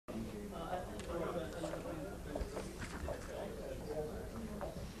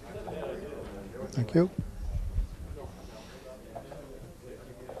Thank you.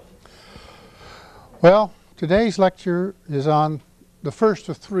 Well, today's lecture is on the first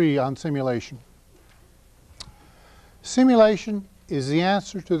of three on simulation. Simulation is the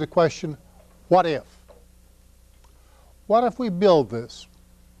answer to the question, what if? What if we build this?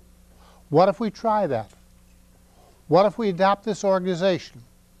 What if we try that? What if we adopt this organization?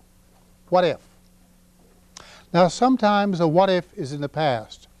 What if? Now, sometimes a what if is in the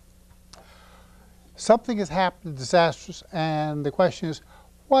past. Something has happened disastrous, and the question is,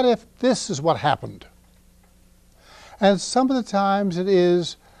 what if this is what happened? And some of the times it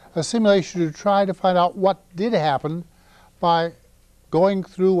is a simulation to try to find out what did happen by going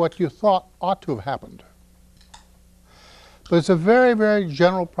through what you thought ought to have happened. But it's a very, very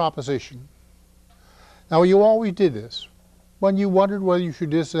general proposition. Now, you always did this. When you wondered whether you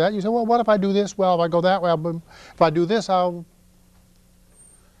should do this or that, you said, well, what if I do this? Well, if I go that way, if I do this, I'll...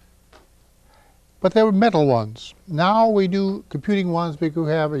 But they were mental ones. Now we do computing ones because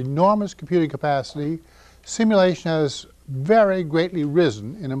we have enormous computing capacity. Simulation has very greatly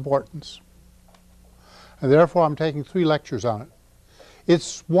risen in importance. And therefore, I'm taking 3 lectures on it.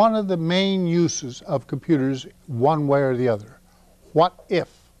 It's one of the main uses of computers, one way or the other. What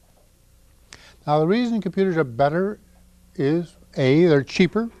if? Now, the reason computers are better is, A, they're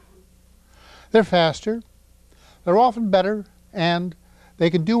cheaper, they're faster, they're often better, and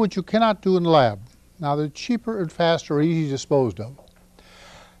they can do what you cannot do in the lab. Now, they're cheaper and faster or easy disposed of.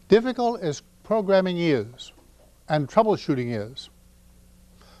 Difficult as programming is, and troubleshooting is,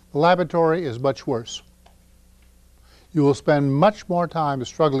 the laboratory is much worse. You will spend much more time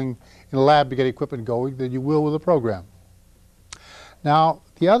struggling in a lab to get equipment going than you will with a program. Now,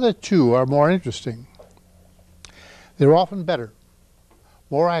 the other 2 are more interesting. They're often better,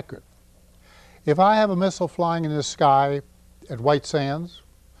 more accurate. If I have a missile flying in the sky at White Sands,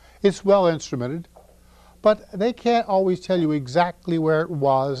 it's well instrumented, but they can't always tell you exactly where it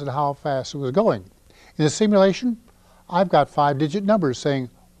was and how fast it was going. In a simulation, I've got 5-digit numbers saying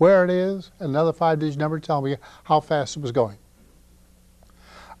where it is, and another 5-digit number telling me how fast it was going.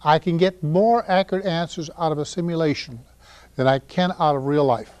 I can get more accurate answers out of a simulation than I can out of real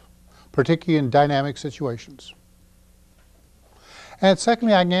life, particularly in dynamic situations. And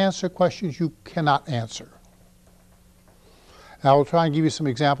secondly, I can answer questions you cannot answer. Now, I will try and give you some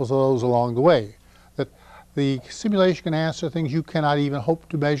examples of those along the way. That the simulation can answer things you cannot even hope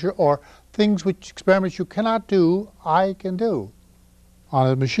to measure, or things which experiments you cannot do, I can do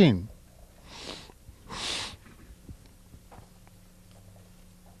on a machine.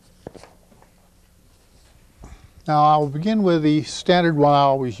 Now, I'll begin with the standard one I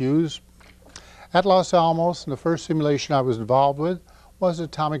always use. At Los Alamos, in the first simulation I was involved with, was an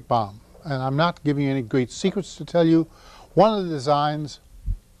atomic bomb. And I'm not giving you any great secrets to tell you. One of the designs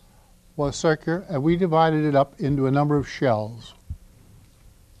was circular, and we divided it up into a number of shells.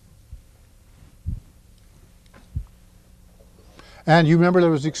 And you remember there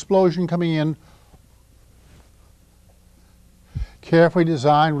was an explosion coming in, carefully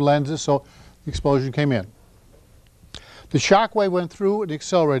designed with lenses, so the explosion came in. The shock wave went through and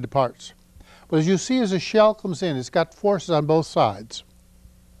accelerated the parts. But as you see, as a shell comes in, it's got forces on both sides.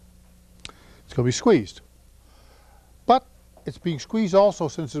 It's going to be squeezed. But it's being squeezed also,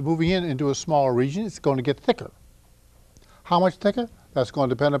 since it's moving into a smaller region, it's going to get thicker. How much thicker? That's going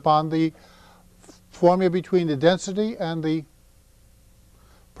to depend upon the formula between the density and the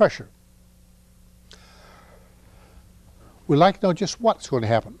pressure. We'd like to know just what's going to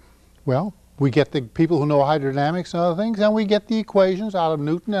happen. Well, we get the people who know hydrodynamics and other things, and we get the equations out of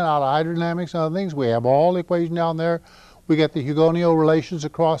Newton and out of hydrodynamics and other things. We have all the equations down there. We get the Hugoniot relations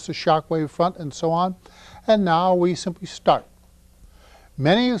across the shock wave front and so on. And now we simply start.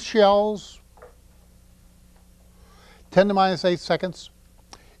 Many shells, 10 to minus 8 seconds.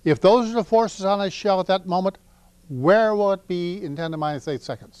 If those are the forces on a shell at that moment, where will it be in 10 to minus 8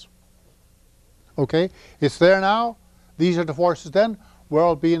 seconds? Okay, it's there now. These are the forces then. Where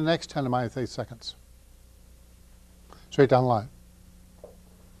will it be in the next 10 to minus 8 seconds? Straight down the line.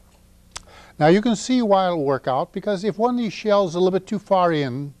 Now you can see why it'll work out, because if one of these shells is a little bit too far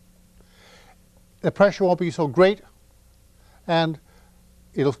in, the pressure won't be so great, and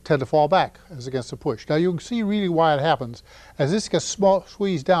it'll tend to fall back as against the push. Now you can see really why it happens. As this gets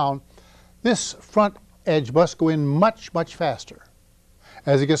squeezed down, this front edge must go in much, much faster.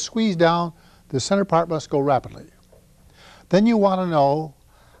 As it gets squeezed down, the center part must go rapidly. Then you want to know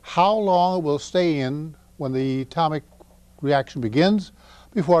how long it will stay in when the atomic reaction begins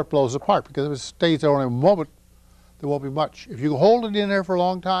before it blows apart, because if it stays there only a moment, there won't be much. If you hold it in there for a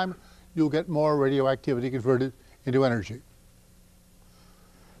long time, you'll get more radioactivity converted into energy.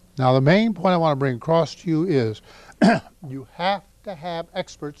 Now, the main point I want to bring across to you is you have to have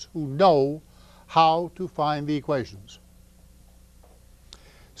experts who know how to find the equations.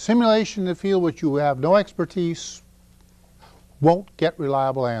 Simulation in the field which you have no expertise won't get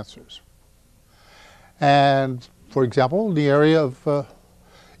reliable answers. And, for example, in the area of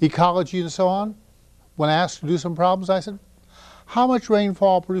ecology and so on, when asked to do some problems, I said, how much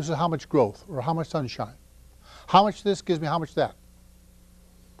rainfall produces how much growth, or how much sunshine? How much this gives me how much that?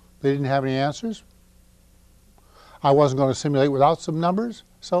 They didn't have any answers. I wasn't going to simulate without some numbers,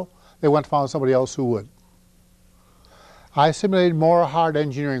 so they went and found somebody else who would. I simulated more hard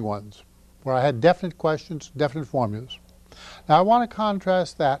engineering ones, where I had definite questions, definite formulas. Now I want to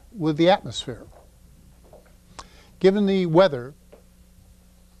contrast that with the atmosphere. Given the weather,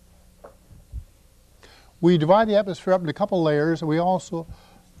 we divide the atmosphere up into a couple layers, and we also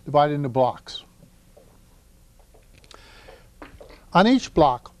divide it into blocks. On each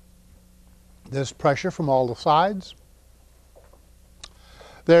block, there's pressure from all the sides.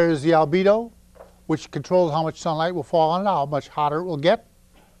 There's the albedo, which controls how much sunlight will fall on it, how much hotter it will get.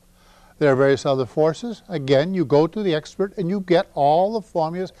 There are various other forces. Again, you go to the expert and you get all the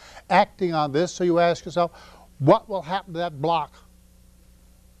formulas acting on this, so you ask yourself, what will happen to that block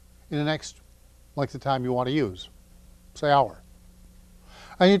in the next length of time you want to use, say hour.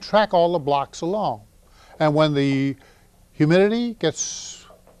 And you track all the blocks along. And when the humidity gets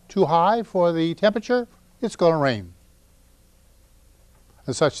too high for the temperature, it's going to rain,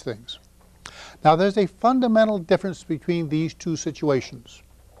 and such things. Now there's a fundamental difference between these two situations.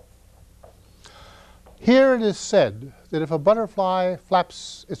 Here it is said that if a butterfly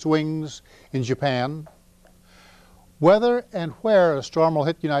flaps its wings in Japan, whether and where a storm will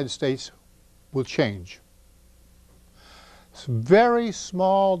hit the United States will change. Some very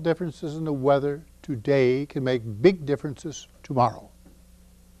small differences in the weather today can make big differences tomorrow.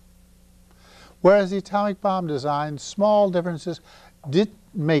 Whereas the atomic bomb design, small differences didn't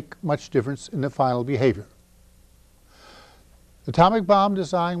make much difference in the final behavior. The atomic bomb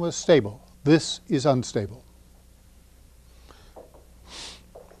design was stable. This is unstable.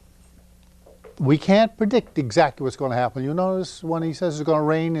 We can't predict exactly what's going to happen. You notice when he says it's going to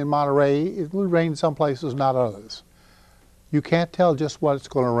rain in Monterey, it will rain some places, not others. You can't tell just what it's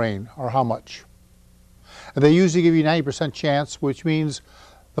going to rain or how much. And they usually give you 90% chance, which means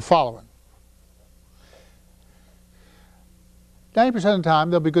the following. 90% of the time,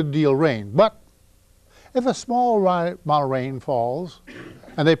 there'll be a good deal of rain. But if a small amount of rain falls,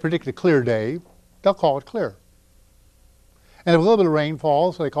 and they predict a clear day, they'll call it clear. And if a little bit of rain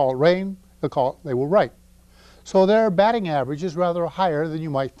falls, they call it rain, they were right. So their batting average is rather higher than you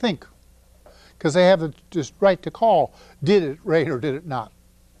might think, because they have the just right to call, did it rain or did it not?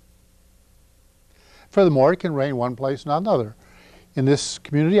 Furthermore, it can rain one place, not another. In this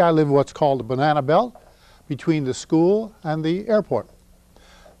community, I live in what's called the banana belt, between the school and the airport.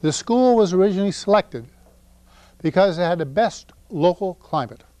 The school was originally selected because it had the best local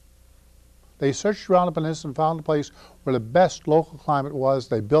climate. They searched around the peninsula and found a place where the best local climate was.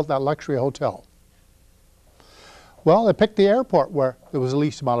 They built that luxury hotel. Well, they picked the airport where there was the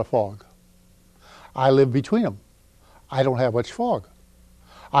least amount of fog. I live between them. I don't have much fog.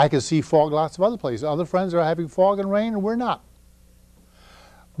 I can see fog lots of other places. Other friends are having fog and rain, and we're not.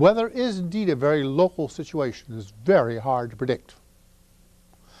 Weather is indeed a very local situation. It's very hard to predict.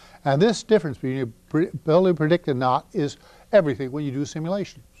 And this difference between ability to predict and not is everything when you do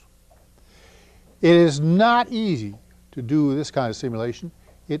simulations. It is not easy to do this kind of simulation.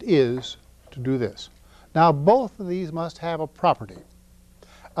 It is to do this. Now, both of these must have a property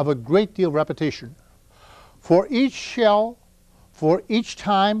of a great deal of repetition. For each shell, for each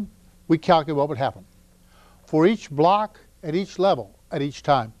time, we calculate what would happen. For each block, at each level, at each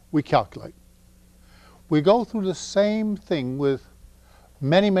time, we calculate. We go through the same thing with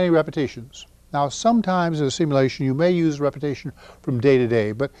many, many repetitions. Now, sometimes in a simulation, you may use repetition from day to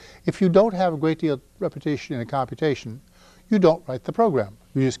day, but if you don't have a great deal of repetition in a computation, you don't write the program.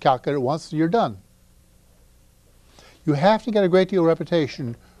 You just calculate it once and you're done. You have to get a great deal of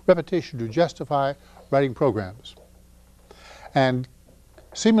repetition to justify writing programs. And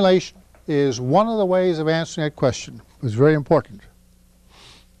simulation is one of the ways of answering that question. It's very important.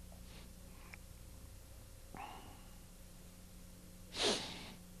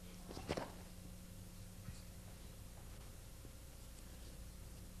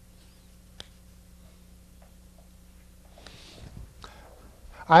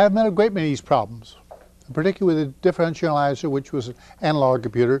 I have met a great many of these problems, particularly with the differential analyzer, which was an analog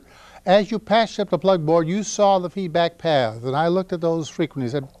computer. As you patched up the plug board, you saw the feedback path, and I looked at those frequently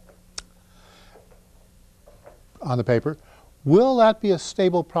and said, on the paper, Will that be a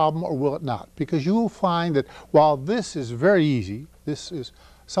stable problem or will it not? Because you will find that while this is very easy, this is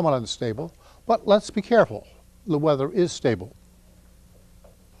somewhat unstable, but let's be careful. The weather is stable.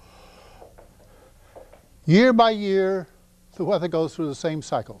 Year by year, the weather goes through the same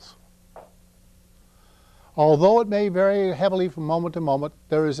cycles. Although it may vary heavily from moment to moment,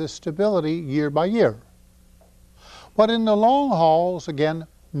 there is a stability year by year. But in the long hauls, again,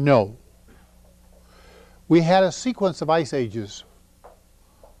 no. We had a sequence of ice ages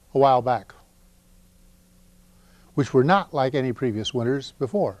a while back, which were not like any previous winters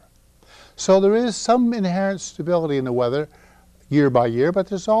before. So there is some inherent stability in the weather year by year, but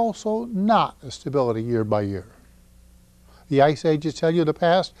there's also not a stability year by year. The ice ages tell you the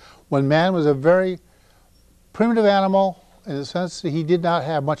past, when man was a very primitive animal in the sense that he did not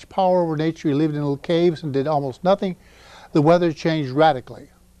have much power over nature. He lived in little caves and did almost nothing. The weather changed radically.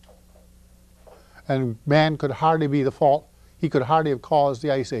 And man could hardly be the fault. He could hardly have caused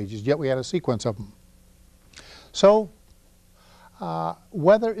the ice ages, yet we had a sequence of them. So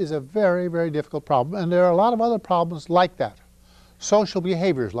weather is a very, very difficult problem, and there are a lot of other problems like that. Social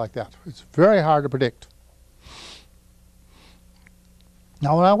behaviors like that. It's very hard to predict.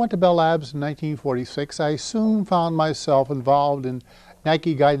 Now, when I went to Bell Labs in 1946, I soon found myself involved in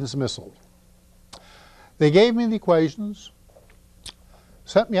Nike guidance missiles. They gave me the equations,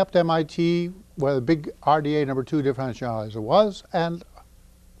 sent me up to MIT where the big RDA number 2 differentializer was, and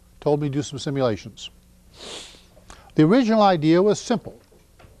told me to do some simulations. The original idea was simple.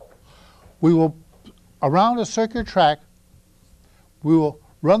 We will, around a circular track, we will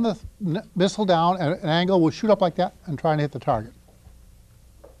run the missile down at an angle, we'll shoot up like that and try and hit the target.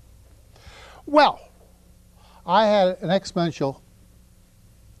 Well, I had an exponential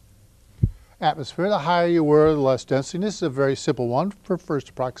atmosphere. The higher you were, the less density. And this is a very simple one for first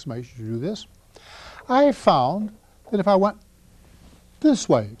approximation to do this. I found that if I went this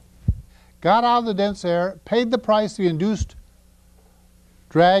way, got out of the dense air, paid the price of the induced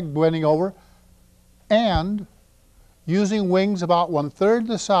drag bending over, and using wings about 1/3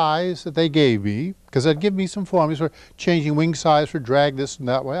 the size that they gave me, because they'd give me some formulas for changing wing size for drag this and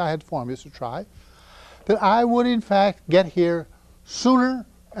that way. I had formulas to try. That I would in fact get here sooner,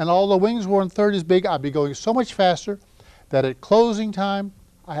 and although wings were 1/3 as big, I'd be going so much faster that at closing time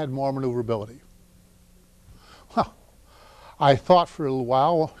I had more maneuverability. Well, I thought for a little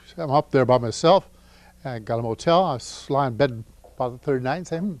while. I'm up there by myself, and I got a motel. I was lying in bed about the third night and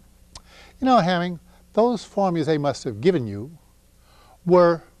saying, you know, Hamming, those formulas they must have given you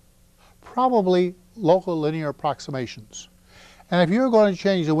were probably local linear approximations. And if you're going to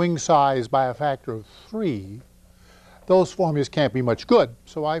change the wing size by a factor of 3, those formulas can't be much good.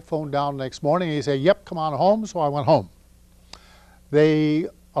 So I phoned down the next morning and he said, yep, come on home. So I went home. They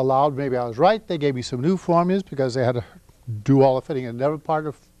allowed, maybe I was right, they gave me some new formulas because they had to do all the fitting in another part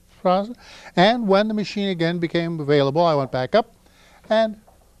of the process. And when the machine again became available, I went back up and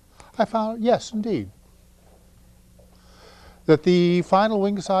I found, yes, indeed, that the final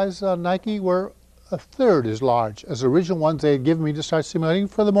wing size on Nike were 1/3 as large as the original ones they had given me to start simulating.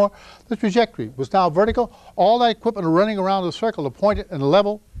 Furthermore, the trajectory was now vertical. All that equipment running around the circle to point it and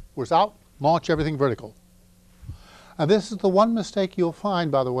level was out, launch everything vertical. And this is the one mistake you'll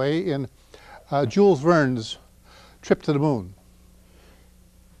find, by the way, in Jules Verne's trip to the moon.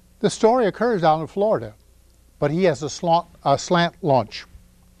 The story occurs down in Florida, but he has a slant launch,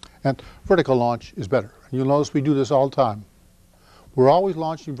 and vertical launch is better. You'll notice we do this all the time. We're always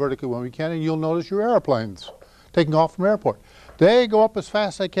launching vertically when we can, and you'll notice your airplanes taking off from the airport. They go up as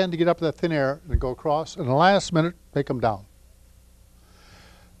fast as they can to get up to that thin air and go across, and in the last minute, they come down.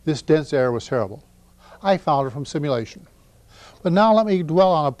 This dense air was terrible. I found it from simulation. But now let me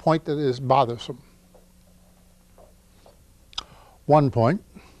dwell on a point that is bothersome. One point,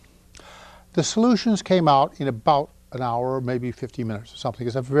 the solutions came out in about an hour or maybe 50 minutes or something.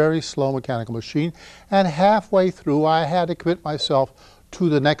 It's a very slow mechanical machine, and halfway through I had to commit myself to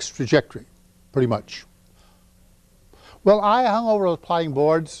the next trajectory, pretty much. Well, I hung over those plotting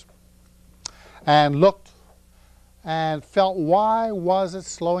boards and looked and felt, why was it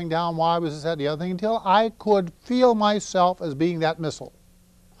slowing down? Why was this, that, the other thing? Until I could feel myself as being that missile.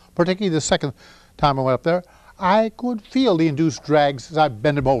 Particularly the second time I went up there, I could feel the induced drags as I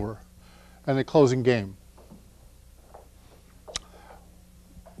bent them over in the closing game.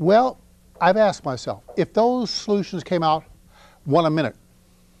 Well, I've asked myself, if those solutions came out 1 a minute,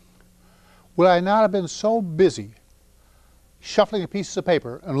 would I not have been so busy shuffling the pieces of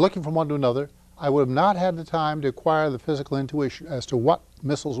paper and looking from one to another, I would have not had the time to acquire the physical intuition as to what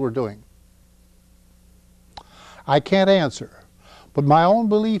missiles were doing? I can't answer, but my own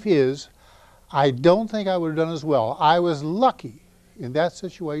belief is I don't think I would have done as well. I was lucky in that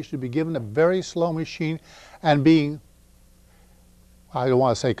situation to be given a very slow machine and being, I don't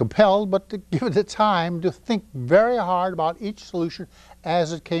want to say compelled, but to give it the time to think very hard about each solution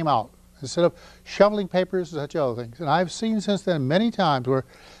as it came out, instead of shoveling papers and such other things. And I've seen since then many times where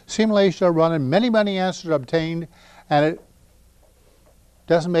simulations are run and many answers are obtained, and it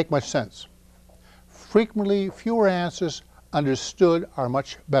doesn't make much sense. Frequently, fewer answers understood are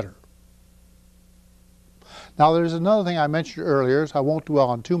much better. Now, there's another thing I mentioned earlier, so I won't dwell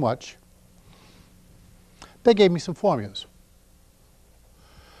on too much. They gave me some formulas.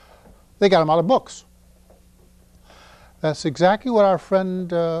 They got them out of books. That's exactly what our friend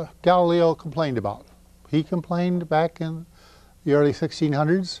Galileo complained about. He complained back in the early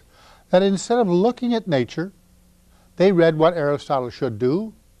 1600s that instead of looking at nature, they read what Aristotle should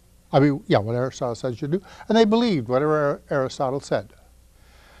do. What Aristotle said should do, and they believed whatever Aristotle said.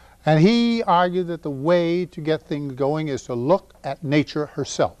 And he argued that the way to get things going is to look at nature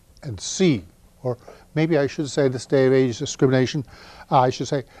herself and see, or maybe I should say this day of age discrimination, I should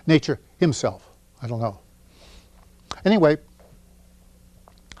say nature himself. I don't know. Anyway,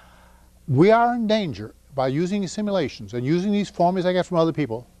 we are in danger by using these simulations and using these formulas I get from other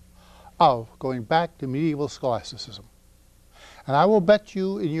people of going back to medieval scholasticism. And I will bet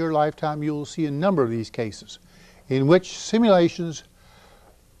you in your lifetime you will see a number of these cases in which simulations,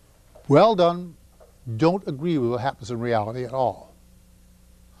 well done, don't agree with what happens in reality at all.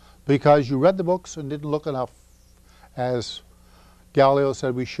 Because you read the books and didn't look enough, as Galileo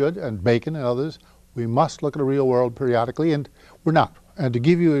said we should, and Bacon and others. We must look at the real world periodically, and we're not. And to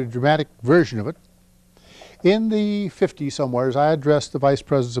give you a dramatic version of it, in the 50s somewheres, I addressed the vice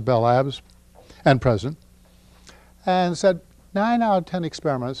presidents of Bell Labs and president and said, 9 out of 10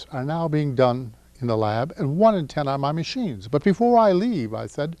 experiments are now being done in the lab, and 1 in 10 on my machines. But before I leave, I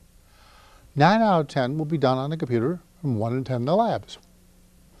said, 9 out of 10 will be done on the computer, and 1 in 10 in the labs.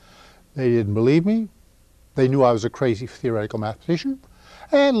 They didn't believe me. They knew I was a crazy theoretical mathematician.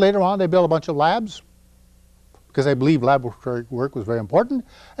 And later on, they built a bunch of labs because they believed laboratory work was very important.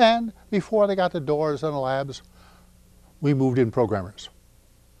 And before they got the doors on the labs, we moved in programmers.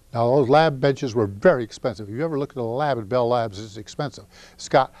 Now, those lab benches were very expensive. If you ever look at a lab at Bell Labs, it's expensive. It's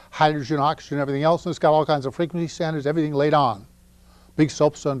got hydrogen, oxygen, everything else, and it's got all kinds of frequency standards, everything laid on. Big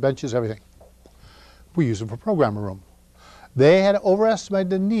soapstone benches, everything. We use them for programmer room. They had overestimated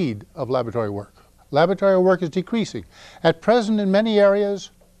the need of laboratory work. Laboratory work is decreasing. At present, in many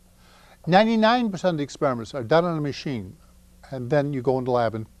areas, 99% of the experiments are done on a machine, and then you go into the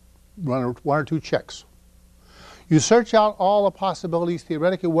lab and run 1 or 2 checks. You search out all the possibilities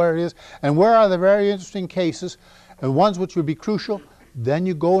theoretically where it is, and where are the very interesting cases, and ones which would be crucial. Then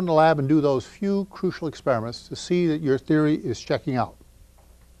you go in the lab and do those few crucial experiments to see that your theory is checking out.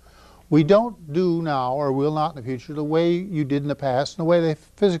 We don't do now, or will not in the future, the way you did in the past, and the way the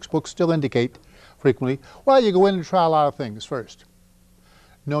physics books still indicate frequently. Well, you go in and try a lot of things first.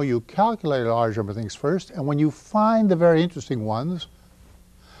 No, you calculate a large number of things first, and when you find the very interesting ones,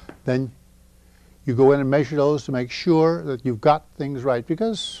 then you go in and measure those to make sure that you've got things right,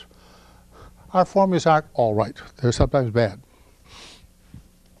 because our formulas aren't all right. They're sometimes bad.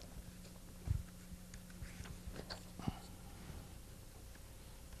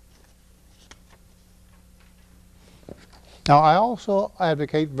 Now, I also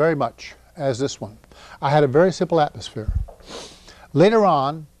advocate very much as this one. I had a very simple atmosphere. Later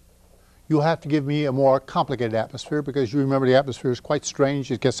on, you'll have to give me a more complicated atmosphere, because you remember the atmosphere is quite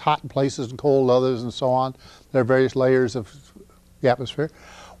strange. It gets hot in places and cold in others and so on. There are various layers of the atmosphere.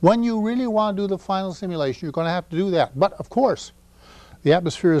 When you really want to do the final simulation, you're going to have to do that. But of course, the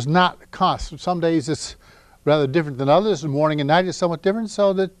atmosphere is not constant. Some days it's rather different than others, and morning and night is somewhat different,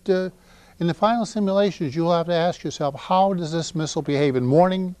 so that in the final simulations, you'll have to ask yourself, how does this missile behave in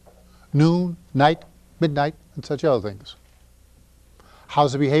morning, noon, night, midnight, and such other things? How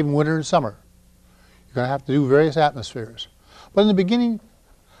does it behave in winter and summer? You're going to have to do various atmospheres. But in the beginning,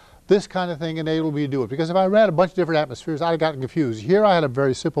 this kind of thing enabled me to do it, because if I ran a bunch of different atmospheres, I'd have gotten confused. Here I had a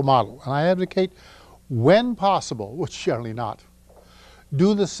very simple model, and I advocate, when possible, which generally not,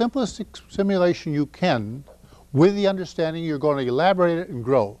 do the simplest simulation you can with the understanding you're going to elaborate it and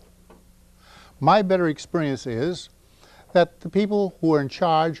grow. My better experience is that the people who are in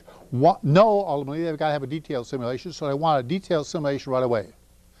charge know ultimately they've got to have a detailed simulation, so they want a detailed simulation right away.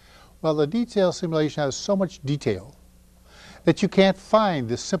 Well, the detailed simulation has so much detail that you can't find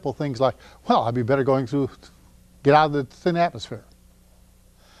the simple things like, well, I'd be better going through, get out of the thin atmosphere.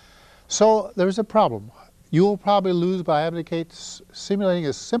 So there's a problem. You will probably lose, but I advocate simulating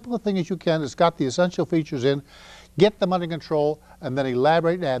as simple a thing as you can that's got the essential features in. get them under control, and then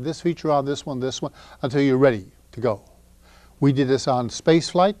elaborate and add this feature on this one, until you're ready to go. We did this on space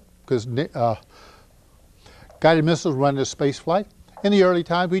flight, because guided missiles run as space flight. In the early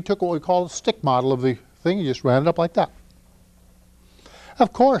times, we took what we call a stick model of the thing and just ran it up like that.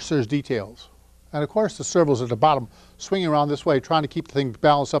 Of course, there's details. And of course, the servos at the bottom swinging around this way, trying to keep the thing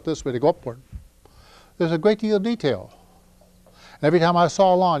balanced up this way to go upward. There's a great deal of detail. And every time I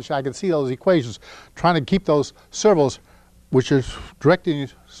saw a launch, I could see those equations, trying to keep those servos, which are directing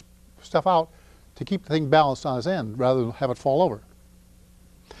stuff out, to keep the thing balanced on its end, rather than have it fall over.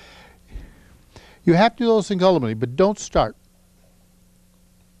 You have to do those things ultimately, but don't start.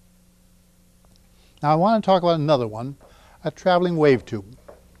 Now I want to talk about another one, a traveling wave tube.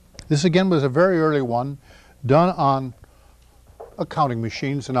 This again was a very early one, done on accounting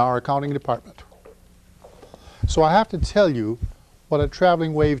machines in our accounting department. So I have to tell you what a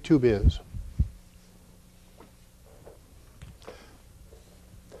traveling wave tube is.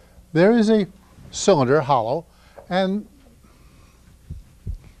 There is a cylinder, hollow, and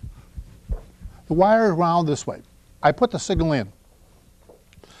the wire is wound this way. I put the signal in.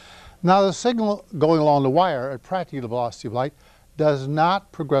 Now the signal going along the wire at practically the velocity of light does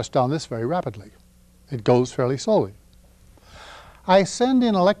not progress down this very rapidly. It goes fairly slowly. I send in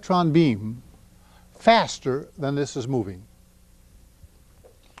an electron beam faster than this is moving.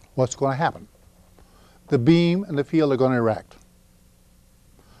 What's going to happen? The beam and the field are going to interact.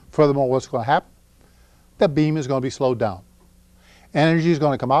 Furthermore, what's going to happen? The beam is going to be slowed down. Energy is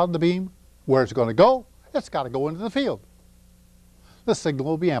going to come out of the beam. Where it's going to go? It's got to go into the field. The signal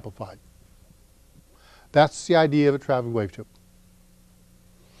will be amplified. That's the idea of a traveling wave tube.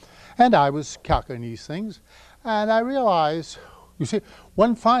 And I was calculating these things, and I realized, you see,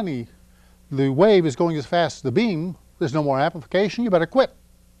 when finally the wave is going as fast as the beam, there's no more amplification, you better quit.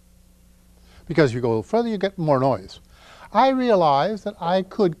 Because if you go further, you get more noise. I realized that I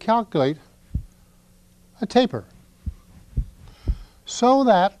could calculate a taper so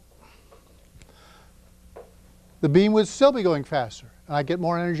that the beam would still be going faster, and I'd get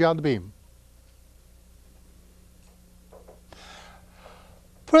more energy out of the beam.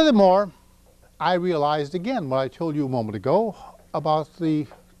 Furthermore, I realized again what I told you a moment ago about the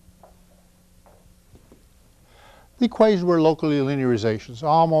equations were locally linearizations.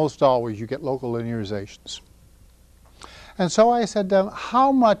 Almost always you get local linearizations. And so I said to them,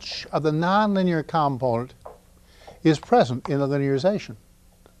 how much of the nonlinear component is present in the linearization?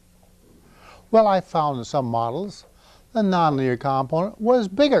 Well, I found in some models the nonlinear component was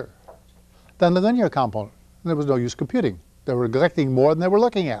bigger than the linear component. And there was no use computing. They were collecting more than they were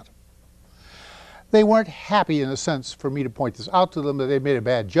looking at. They weren't happy, in a sense, for me to point this out to them that they made a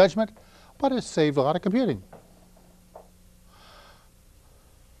bad judgment, but it saved a lot of computing.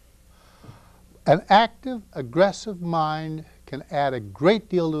 An active, aggressive mind can add a great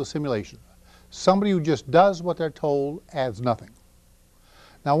deal to a simulation. Somebody who just does what they're told adds nothing.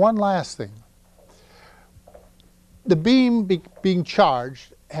 Now, one last thing. The beam being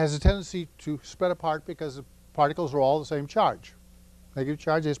charged has a tendency to spread apart because the particles are all the same charge. Negative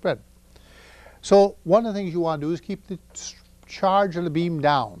charge, they spread. So one of the things you want to do is keep the charge of the beam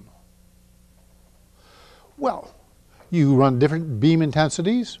down. Well, you run different beam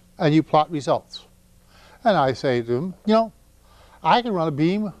intensities and you plot results. And I say to them, you know, I can run a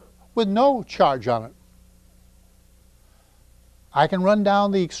beam with no charge on it. I can run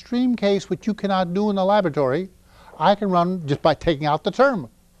down the extreme case, which you cannot do in the laboratory. I can run just by taking out the term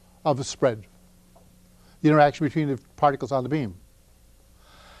of the spread, the interaction between the particles on the beam.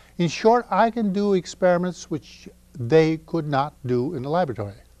 In short, I can do experiments which they could not do in the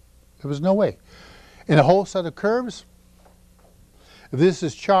laboratory. There was no way. In a whole set of curves, if this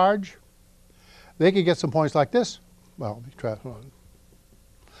is charge, they could get some points like this. Well, let me try one.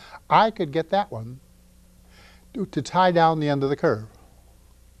 I could get that one to tie down the end of the curve.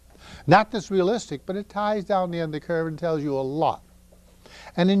 Not this realistic, but it ties down the end of the curve and tells you a lot.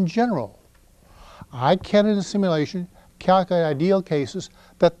 And in general, I can, in a simulation, calculate ideal cases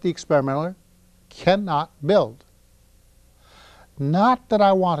that the experimenter cannot build. Not that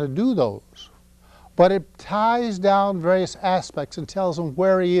I want to do those, but it ties down various aspects and tells him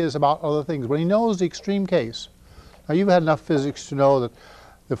where he is about other things. When he knows the extreme case, now you've had enough physics to know that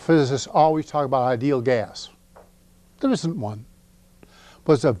the physicists always talk about ideal gas. There isn't one,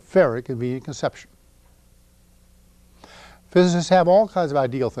 but it's a very convenient conception. Physicists have all kinds of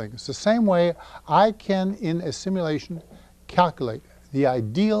ideal things. The same way I can, in a simulation, calculate the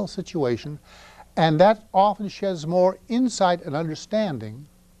ideal situation, and that often sheds more insight and understanding,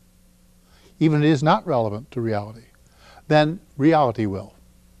 even if it is not relevant to reality, than reality will.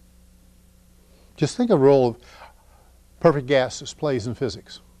 Just think of the role of perfect gas displays in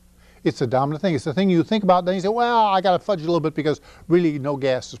physics. It's the dominant thing. It's the thing you think about, then you say, well, I got to fudge it a little bit because really no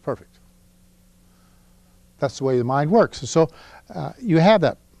gas is perfect. That's the way the mind works. And so you have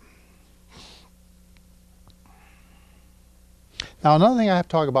that. Now, another thing I have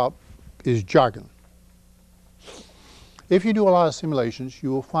to talk about is jargon. If you do a lot of simulations, you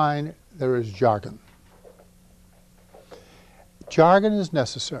will find there is jargon. Jargon is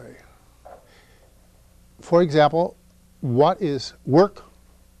necessary. For example, what is work?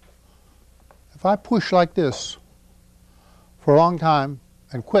 If I push like this for a long time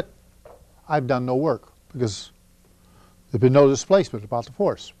and quit, I've done no work because there's been no displacement about the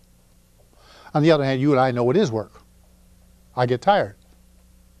force. On the other hand, you and I know it is work. I get tired.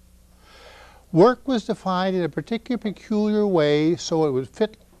 Work was defined in a particular peculiar way so it would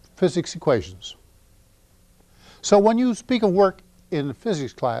fit physics equations. So when you speak of work in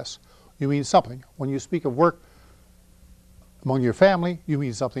physics class, you mean something. When you speak of work among your family, you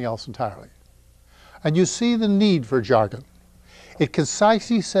mean something else entirely. And you see the need for jargon. It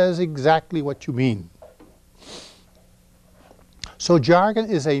concisely says exactly what you mean. So jargon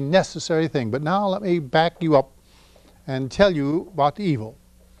is a necessary thing. But now let me back you up and tell you about the evil.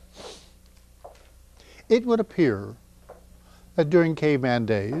 It would appear that during caveman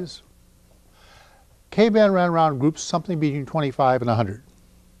days, cavemen ran around groups something between 25 and 100.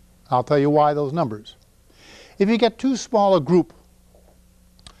 I'll tell you why those numbers. If you get too small a group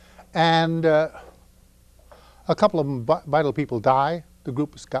and a couple of them vital people die, the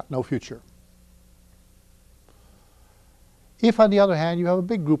group has got no future. If, on the other hand, you have a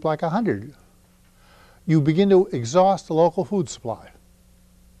big group like 100, you begin to exhaust the local food supply.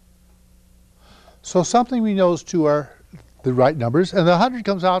 So something we know two are the right numbers, and the 100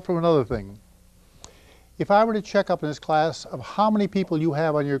 comes out from another thing. If I were to check up in this class of how many people you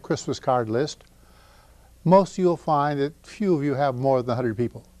have on your Christmas card list, most of you will find that few of you have more than 100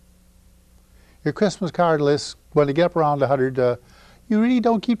 people. Your Christmas card list, when you get up around 100, you really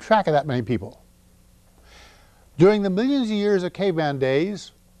don't keep track of that many people. During the millions of years of caveman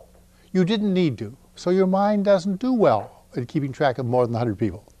days, you didn't need to. So your mind doesn't do well at keeping track of more than 100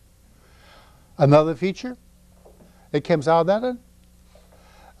 people. Another feature that comes out of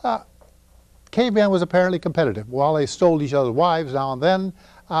that, caveman was apparently competitive. While they stole each other's wives now and then,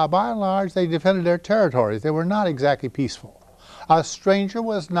 by and large they defended their territories. They were not exactly peaceful. A stranger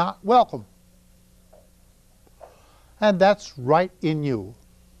was not welcome. And that's right in you.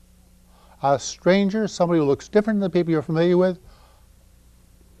 A stranger, somebody who looks different than the people you're familiar with,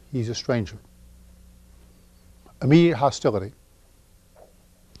 he's a stranger. Immediate hostility.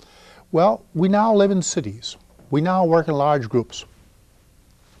 Well, we now live in cities. We now work in large groups.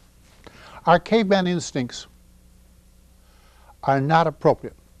 Our caveman instincts are not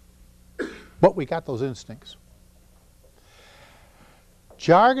appropriate, but we got those instincts.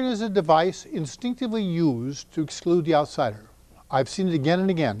 Jargon is a device instinctively used to exclude the outsider. I've seen it again and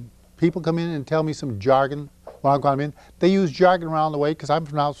again. People come in and tell me some jargon when I'm coming in. They use jargon around the way because I'm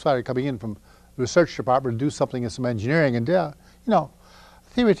from an outsider coming in from the research department to do something in some engineering. And, you know,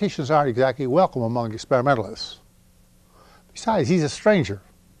 theoreticians aren't exactly welcome among experimentalists. Besides, he's a stranger.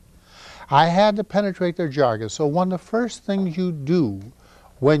 I had to penetrate their jargon. So one of the first things you do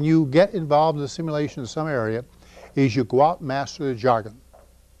when you get involved in a simulation in some area is you go out and master the jargon.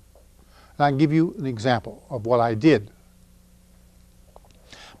 And I can give you an example of what I did.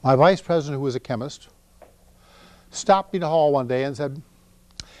 My vice president, who was a chemist, stopped me in the hall one day and said,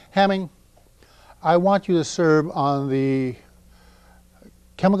 "Hamming, I want you to serve on the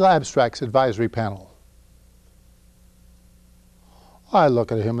Chemical Abstracts Advisory Panel." I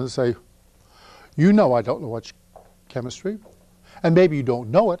look at him and say, "You know I don't know much chemistry, and maybe you don't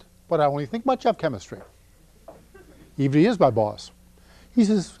know it, but I only think much of chemistry." Even he is my boss. He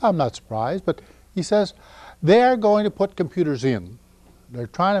says, "I'm not surprised," but he says, "They're going to put computers in. They're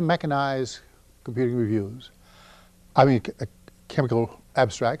trying to mechanize computing reviews. I mean, chemical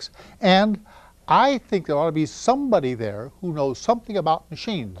abstracts. And I think there ought to be somebody there who knows something about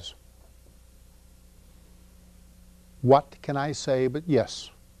machines." What can I say but yes?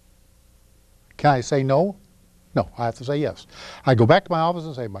 Can I say no? No, I have to say yes. I go back to my office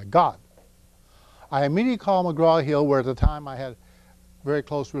and say, "My God." I immediately call McGraw-Hill, where at the time I had very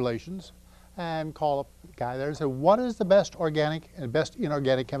close relations, and call up the guy there and say, "What is the best organic and best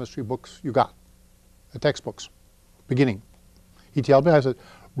inorganic chemistry books you got?" The textbooks, beginning. He told me, I said,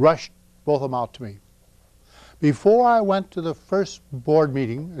 "Rush both of them out to me." Before I went to the first board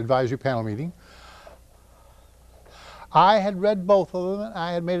meeting, advisory panel meeting, I had read both of them and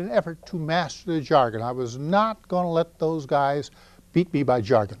I had made an effort to master the jargon. I was not going to let those guys beat me by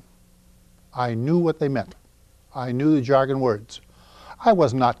jargon. I knew what they meant. I knew the jargon words. I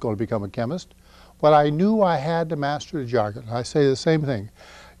was not going to become a chemist, but I knew I had to master the jargon. I say the same thing.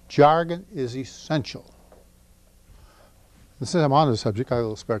 Jargon is essential. And since I'm on the subject, I have a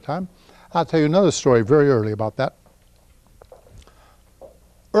little spare time. I'll tell you another story very early about that.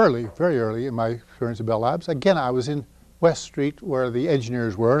 Early, very early in my experience at Bell Labs, again, I was in West Street where the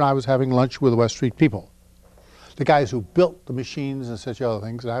engineers were, and I was having lunch with the West Street people, the guys who built the machines and such other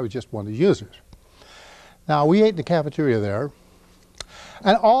things, and I was just one of the users. Now, we ate in the cafeteria there,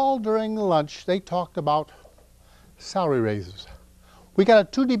 and all during the lunch, they talked about salary raises. We got a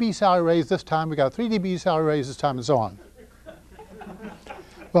 2 dB salary raise this time, we got a 3 dB salary raise this time, and so on.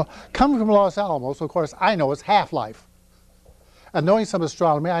 Well, coming from Los Alamos, of course, I know it's half-life. And knowing some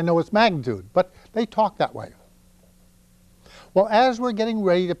astronomy, I know its magnitude, but they talk that way. Well, as we're getting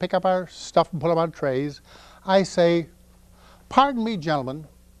ready to pick up our stuff and put them on trays, I say, pardon me, gentlemen,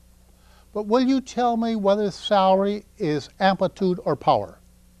 but will you tell me whether salary is amplitude or power?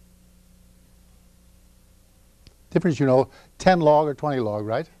 Difference, you know, 10 log or 20 log,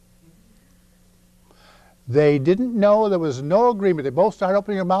 right? They didn't know, there was no agreement. They both started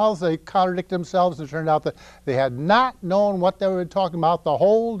opening their mouths, they contradicted themselves, and it turned out that they had not known what they were talking about the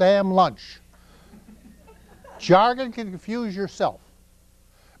whole damn lunch. Jargon can confuse yourself.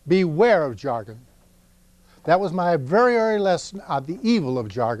 Beware of jargon. That was my very early lesson on the evil of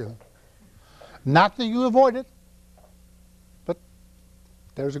jargon. Not that you avoid it, but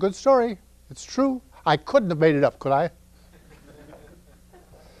there's a good story. It's true. I couldn't have made it up, could I?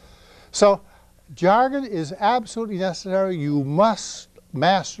 So, jargon is absolutely necessary. You must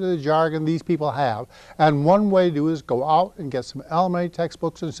master the jargon these people have. And one way to do is go out and get some elementary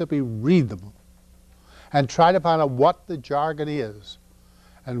textbooks and simply read them. And try to find out what the jargon is.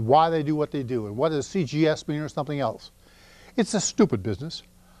 And why they do what they do. And what does CGS mean or something else. It's a stupid business.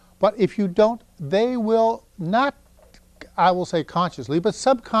 But if you don't, they will not, I will say consciously, but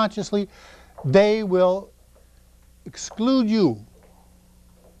subconsciously, they will exclude you.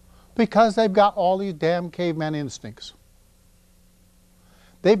 Because they've got all these damn caveman instincts.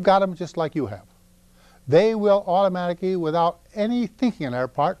 They've got them just like you have. They will automatically, without any thinking on their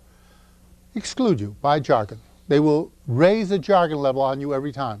part, exclude you by jargon. They will raise the jargon level on you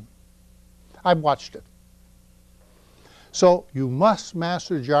every time. I've watched it. So you must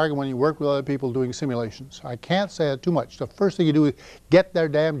master jargon when you work with other people doing simulations. I can't say it too much. The first thing you do is get their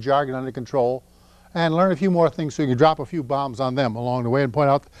damn jargon under control and learn a few more things so you can drop a few bombs on them along the way and point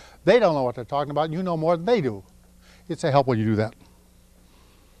out they don't know what they're talking about and you know more than they do. It's a help when you do that.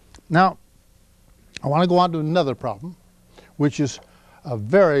 Now, I want to go on to another problem, which is a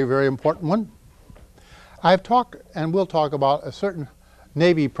very, very important one. I've talked and will talk about a certain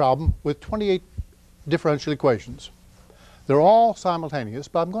Navy problem with 28 differential equations. They're all simultaneous,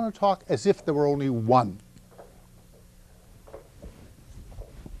 but I'm going to talk as if there were only one.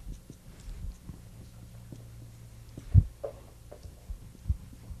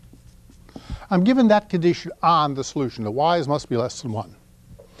 I'm given that condition on the solution. The y's must be less than 1.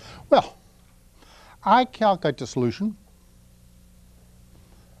 Well, I calculate the solution.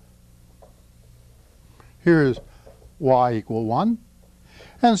 Here is y equal 1.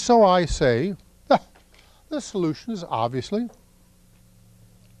 And so I say, the solution is obviously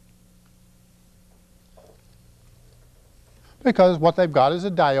because what they've got is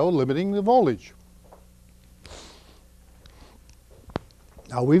a diode limiting the voltage.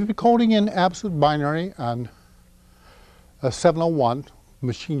 Now we've been coding in absolute binary on a 701.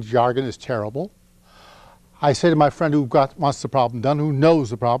 Machine jargon is terrible. I say to my friend who wants the problem done, who knows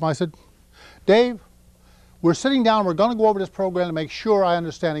the problem, I said, Dave, we're sitting down, we're going to go over this program to make sure I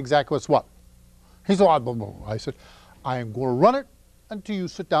understand exactly what's what. He said, I said, I am going to run it until you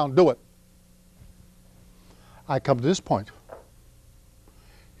sit down and do it. I come to this point.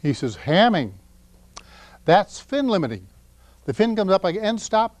 He says, Hamming, that's fin limiting. The fin comes up like an end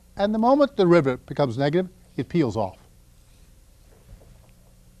stop, and the moment the derivative becomes negative, it peels off.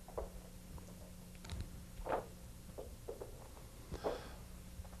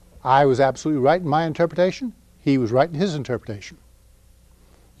 I was absolutely right in my interpretation. He was right in his interpretation.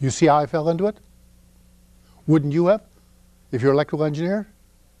 You see how I fell into it? Wouldn't you have, if you're an electrical engineer?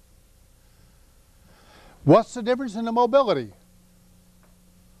 What's the difference in the mobility?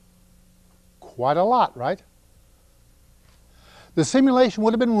 Quite a lot, right? The simulation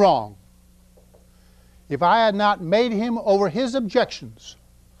would have been wrong if I had not made him, over his objections,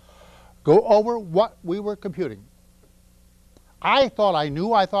 go over what we were computing. I thought I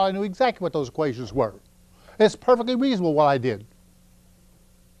knew exactly what those equations were. It's perfectly reasonable what I did.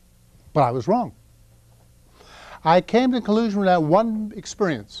 But I was wrong. I came to the conclusion from that one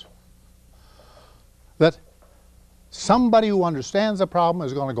experience that Somebody who understands the problem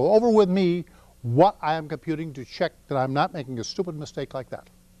is going to go over with me what I am computing to check that I'm not making a stupid mistake like that.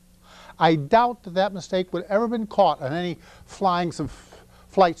 I doubt that that mistake would ever been caught on any flying some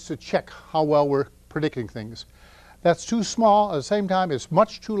flights to check how well we're predicting things. That's too small. At the same time, it's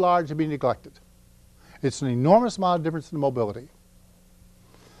much too large to be neglected. It's an enormous amount of difference in mobility.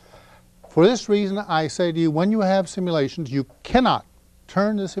 For this reason, I say to you, when you have simulations, you cannot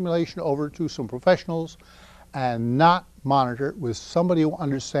turn the simulation over to some professionals and not monitor it with somebody who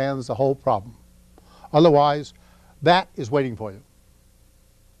understands the whole problem. Otherwise, that is waiting for you.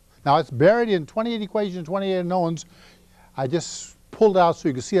 Now, it's buried in 28 equations, 28 unknowns. I just pulled it out so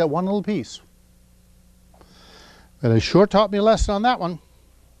you can see that one little piece. And it sure taught me a lesson on that one.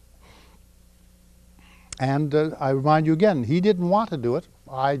 And I remind you again, he didn't want to do it.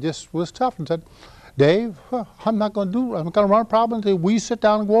 I just was tough and said, Dave, I'm not going to run a problem until we sit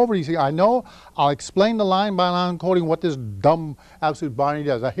down and go over it. He said, I know, I'll explain the line by line coding what this dumb absolute binary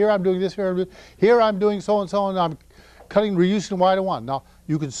does. Now, here I'm doing this, here I'm doing so and so, and I'm cutting, reducing y to 1. Now,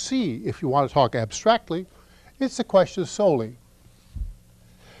 you can see, if you want to talk abstractly, it's a question solely.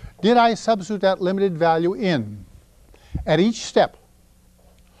 Did I substitute that limited value in at each step?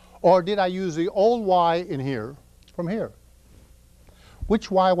 Or did I use the old y in here from here? Which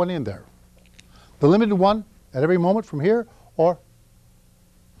y went in there? The limited one at every moment from here or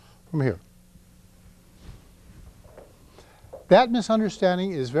from here? That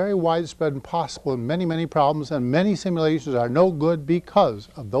misunderstanding is very widespread and possible in many, many problems, and many simulations are no good because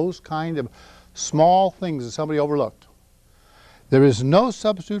of those kind of small things that somebody overlooked. There is no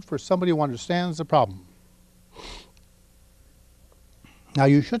substitute for somebody who understands the problem. Now,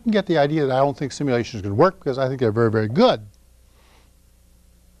 you shouldn't get the idea that I don't think simulations can work, because I think they're very, very good.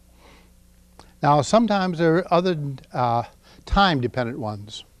 Now, sometimes there are other time-dependent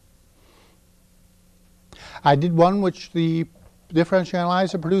ones. I did one which the differential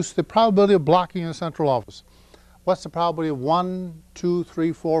analyzer produced the probability of blocking in the central office. What's the probability of 1, 2,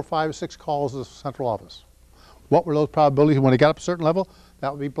 3, 4, 5, 6 calls to the central office? What were those probabilities? When they got up a certain level,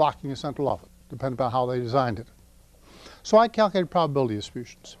 that would be blocking the central office, depending on how they designed it. So I calculated probability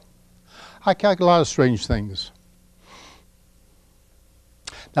distributions. I calculated a lot of strange things.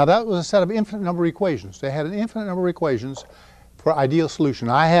 Now, that was a set of infinite number of equations. They had an infinite number of equations for ideal solution.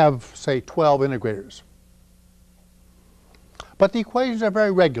 I have, say, 12 integrators. But the equations are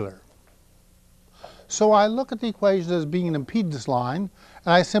very regular. So I look at the equations as being an impedance line,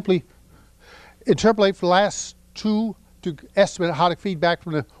 and I simply interpolate for the last two to estimate how to feed back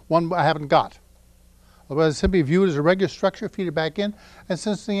from the one I haven't got. Otherwise, I simply view it as a regular structure, feed it back in, and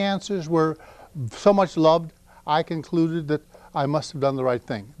since the answers were so much loved, I concluded that I must have done the right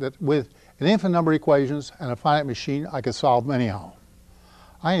thing, that with an infinite number of equations and a finite machine, I could solve them anyhow.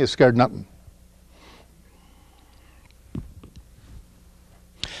 I ain't scared of nothing.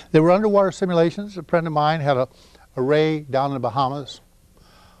 There were underwater simulations. A friend of mine had a array down in the Bahamas,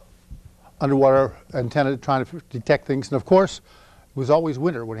 underwater antenna trying to detect things, and of course, it was always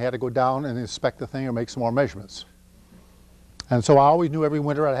winter when he had to go down and inspect the thing or make some more measurements. And so I always knew every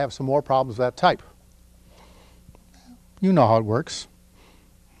winter I'd have some more problems of that type. You know how it works.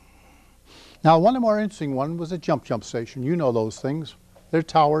 Now, one of the more interesting ones was a jump station. You know those things. They're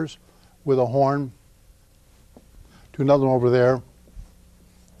towers with a horn to another one over there.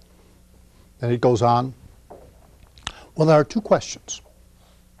 And it goes on. Well, there are two questions.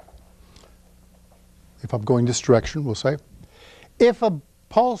 If I'm going this direction, we'll say, if a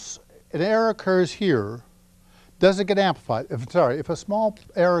pulse, an error occurs here, does it get amplified? If a small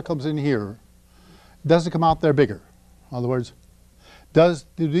error comes in here, does it come out there bigger? In other words, do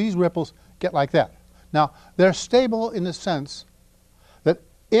these ripples get like that? Now, they're stable in the sense that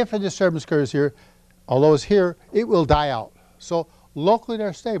if a disturbance occurs here, although it's here, it will die out. So locally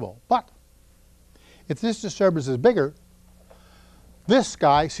they're stable. But if this disturbance is bigger, this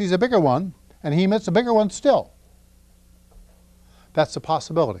guy sees a bigger one, and he emits a bigger one still. That's a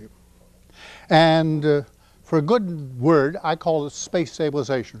possibility. And for a good word, I call it space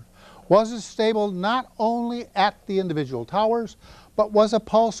stabilization. Was it stable not only at the individual towers, but was a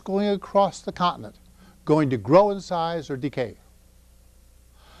pulse going across the continent, going to grow in size or decay?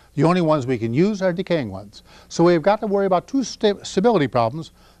 The only ones we can use are decaying ones. So we've got to worry about two stability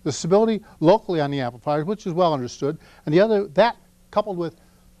problems. The stability locally on the amplifiers, which is well understood, and the other, that coupled with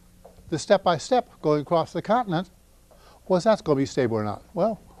the step-by-step going across the continent, was that going to be stable or not?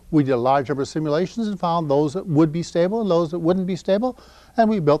 Well, we did a large number of simulations and found those that would be stable and those that wouldn't be stable, and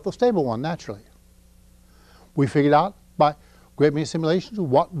we built the stable one naturally. We figured out by great many simulations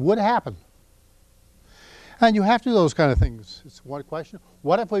what would happen. And you have to do those kind of things. It's one question.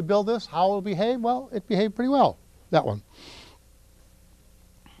 What if we build this? How will it behave? Well, it behaved pretty well. that one.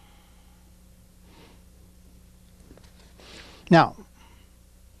 Now,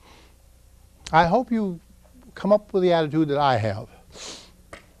 I hope you come up with the attitude that I have.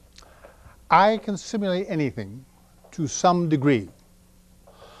 I can simulate anything to some degree.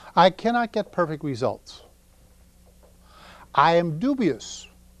 I cannot get perfect results. I am dubious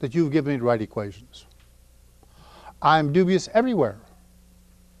that you've given me the right equations. I'm dubious everywhere.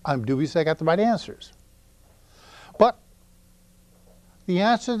 I'm dubious I got the right answers. But the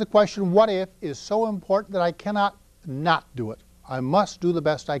answer to the question, what if, is so important that I cannot not do it. I must do the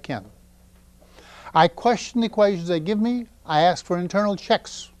best I can. I question the equations they give me. I ask for internal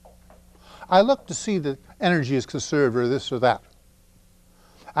checks. I look to see that energy is conserved or this or that.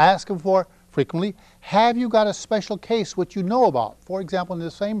 I ask them for, frequently, have you got a special case which you know about? For example, in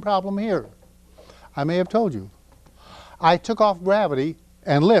the same problem here. I may have told you. I took off gravity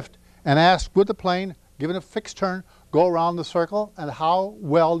and lift and asked, would the plane, given a fixed turn, go around the circle, and how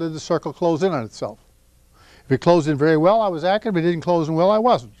well did the circle close in on itself? If it closed in very well, I was accurate. If it didn't close in well, I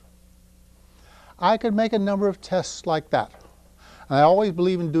wasn't. I could make a number of tests like that. And I always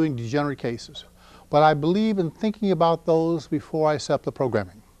believe in doing degenerate cases. But I believe in thinking about those before I set up the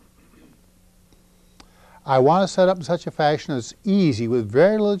programming. I want to set up in such a fashion that's easy, with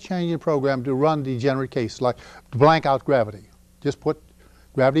very little change in the program, to run degenerate cases, like blank out gravity. Just put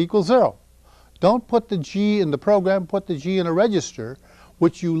gravity equals 0. Don't put the G in the program, put the G in a register,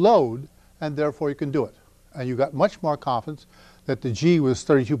 which you load, and therefore you can do it. And you got much more confidence that the G was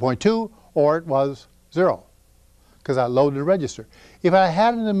 32.2 or it was 0, because I loaded a register. If I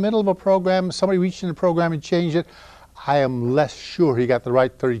had it in the middle of a program, somebody reached in the program and changed it, I am less sure he got the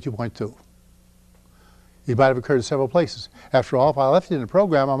right 32.2. It might have occurred in several places. After all, if I left it in the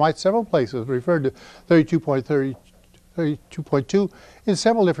program, I might several places referred to 32.2 in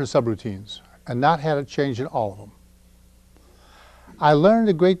several different subroutines and not had it changed in all of them. I learned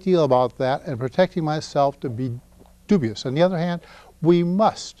a great deal about that and protecting myself to be dubious. On the other hand, we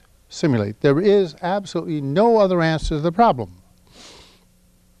must simulate. There is absolutely no other answer to the problem.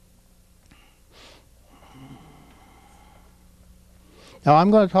 Now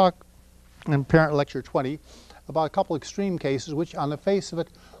I'm going to talk in Parent Lecture 20 about a couple extreme cases which on the face of it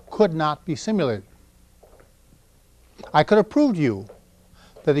could not be simulated. I could have proved to you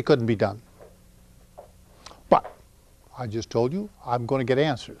that it couldn't be done. But I just told you I'm going to get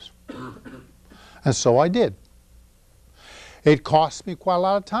answers. And so I did. It cost me quite a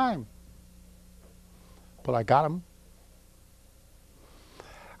lot of time, but I got them.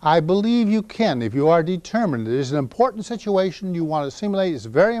 I believe you can if you are determined. It is an important situation you want to simulate. It's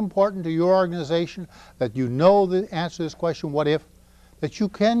very important to your organization that you know the answer to this question, what if, that you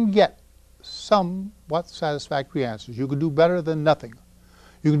can get somewhat satisfactory answers. You can do better than nothing.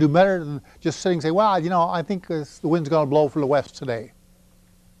 You can do better than just sitting and say, well, you know, I think the wind's going to blow from the west today.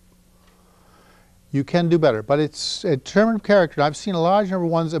 You can do better, but it's a determined character. I've seen a large number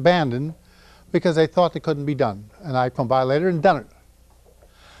of ones abandoned because they thought they couldn't be done. And I've come by later and done it.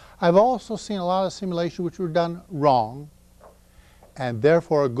 I've also seen a lot of simulations which were done wrong, and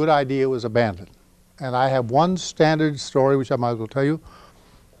therefore a good idea was abandoned. And I have one standard story which I might as well tell you.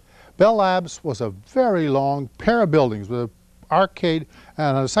 Bell Labs was a very long pair of buildings with an arcade,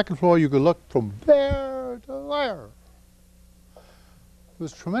 and on the second floor you could look from there to there. It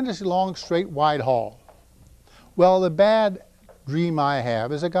was a tremendously long, straight, wide hall. Well, the bad dream I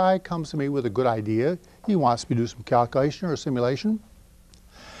have is a guy comes to me with a good idea. He wants me to do some calculation or simulation.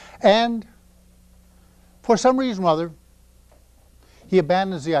 And for some reason or other, he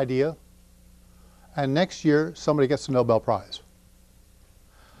abandons the idea, and next year somebody gets the Nobel Prize.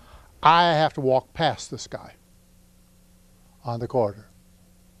 I have to walk past this guy on the corridor.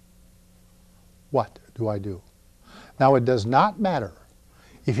 What do I do? Now, it does not matter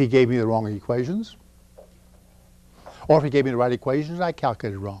if he gave me the wrong equations, or if he gave me the right equations and I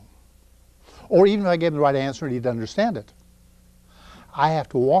calculated wrong, or even if I gave him the right answer and he didn't understand it. I have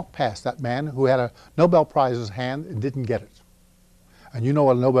to walk past that man who had a Nobel Prize in his hand and didn't get it. And you know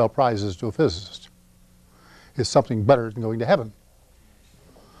what a Nobel Prize is to a physicist. It's something better than going to heaven.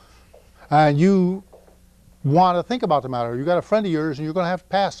 And you want to think about the matter. You've got a friend of yours and you're going to have to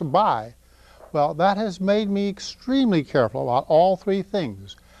pass him by. Well, that has made me extremely careful about all three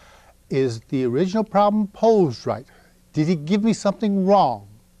things. Is the original problem posed right? Did he give me something wrong?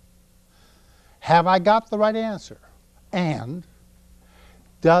 Have I got the right answer? And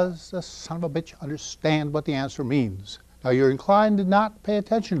does the son of a bitch understand what the answer means? Now, you're inclined to not pay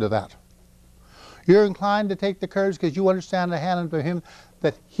attention to that. You're inclined to take the courage because you understand the hand of him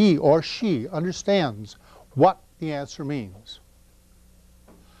that he or she understands what the answer means.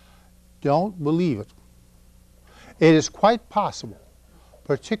 Don't believe it. It is quite possible,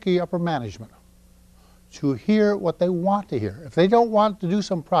 particularly upper management, to hear what they want to hear. If they don't want to do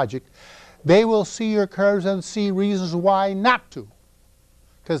some project, they will see your curves and see reasons why not to,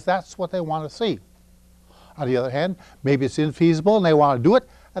 because that's what they want to see. On the other hand, maybe it's infeasible and they want to do it,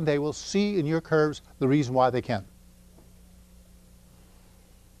 and they will see in your curves the reason why they can.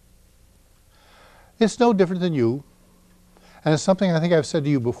 It's no different than you, and it's something I think I've said to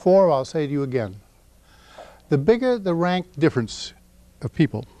you before, I'll say to you again. The bigger the rank difference of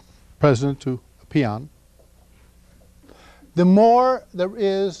people, president to a peon, the more there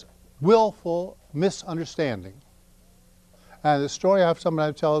is willful misunderstanding. And the story I have somebody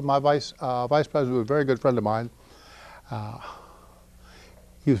I tell, my vice president was a very good friend of mine.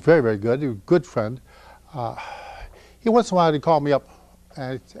 He was very, very good. He was a good friend. He once in a while he'd call me up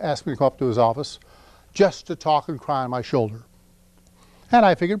and ask me to come up to his office just to talk and cry on my shoulder. And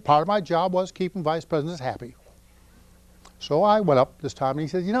I figured part of my job was keeping vice presidents happy. So I went up this time and he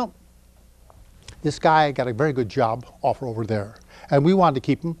said, you know, this guy got a very good job offer over there. And we wanted to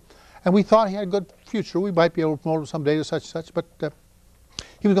keep him. And we thought he had a good future. We might be able to promote him someday to such and such, but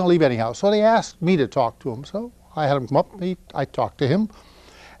he was going to leave anyhow. So they asked me to talk to him. So I had him come up. I talked to him.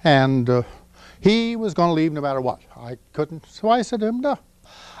 And he was going to leave no matter what. I couldn't. So I said to him, no,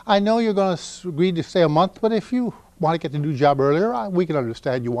 I know you're going to agree to stay a month, but if you want to get the new job earlier, we can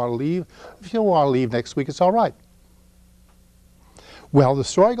understand you want to leave. If you want to leave next week, it's all right. Well, the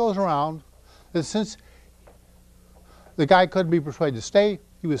story goes around that since the guy couldn't be persuaded to stay,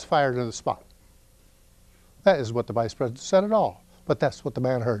 he was fired on the spot. That is what the vice president said at all, but that's what the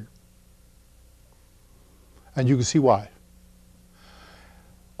man heard. And you can see why.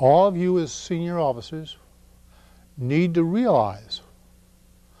 All of you as senior officers need to realize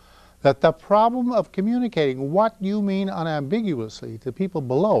that the problem of communicating what you mean unambiguously to people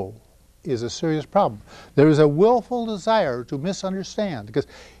below is a serious problem. There is a willful desire to misunderstand, because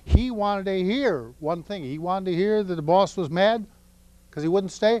he wanted to hear one thing. He wanted to hear that the boss was mad because he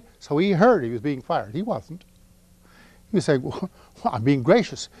wouldn't stay, so he heard he was being fired. He wasn't. He was saying, well, I'm being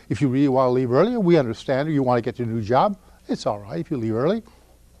gracious. If you really want to leave earlier, we understand. Or you want to get your new job, it's all right if you leave early.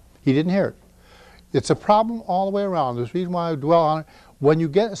 He didn't hear it. It's a problem all the way around. There's a reason why I dwell on it. When you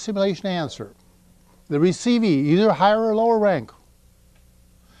get a simulation answer, the receivee, either higher or lower rank,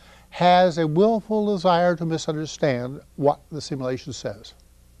 has a willful desire to misunderstand what the simulation says.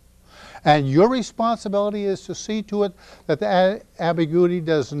 And your responsibility is to see to it that the ambiguity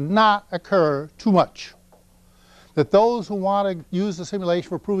does not occur too much. That those who want to use the simulation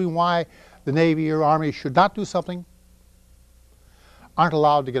for proving why the Navy or Army should not do something aren't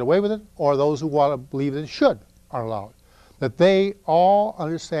allowed to get away with it, or those who want to believe that it should aren't allowed. That they all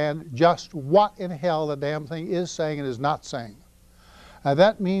understand just what in hell the damn thing is saying and is not saying. And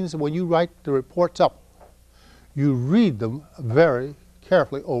that means that when you write the reports up, you read them very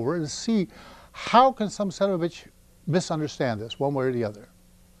carefully over and see how can some son of a bitch misunderstand this one way or the other.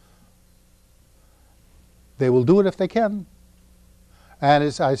 They will do it if they can. And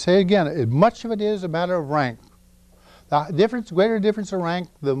as I say again, much of it is a matter of rank. The greater difference in rank,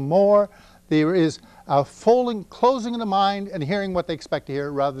 the more there is a closing in the mind and hearing what they expect to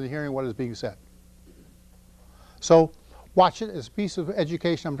hear rather than hearing what is being said. So watch it as a piece of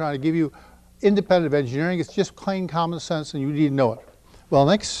education I'm trying to give you, independent of engineering. It's just plain common sense and you need to know it. Well,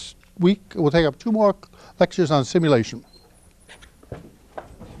 next week we'll take up 2 more lectures on simulation.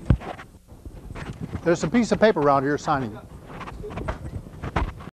 There's a piece of paper around here signing it.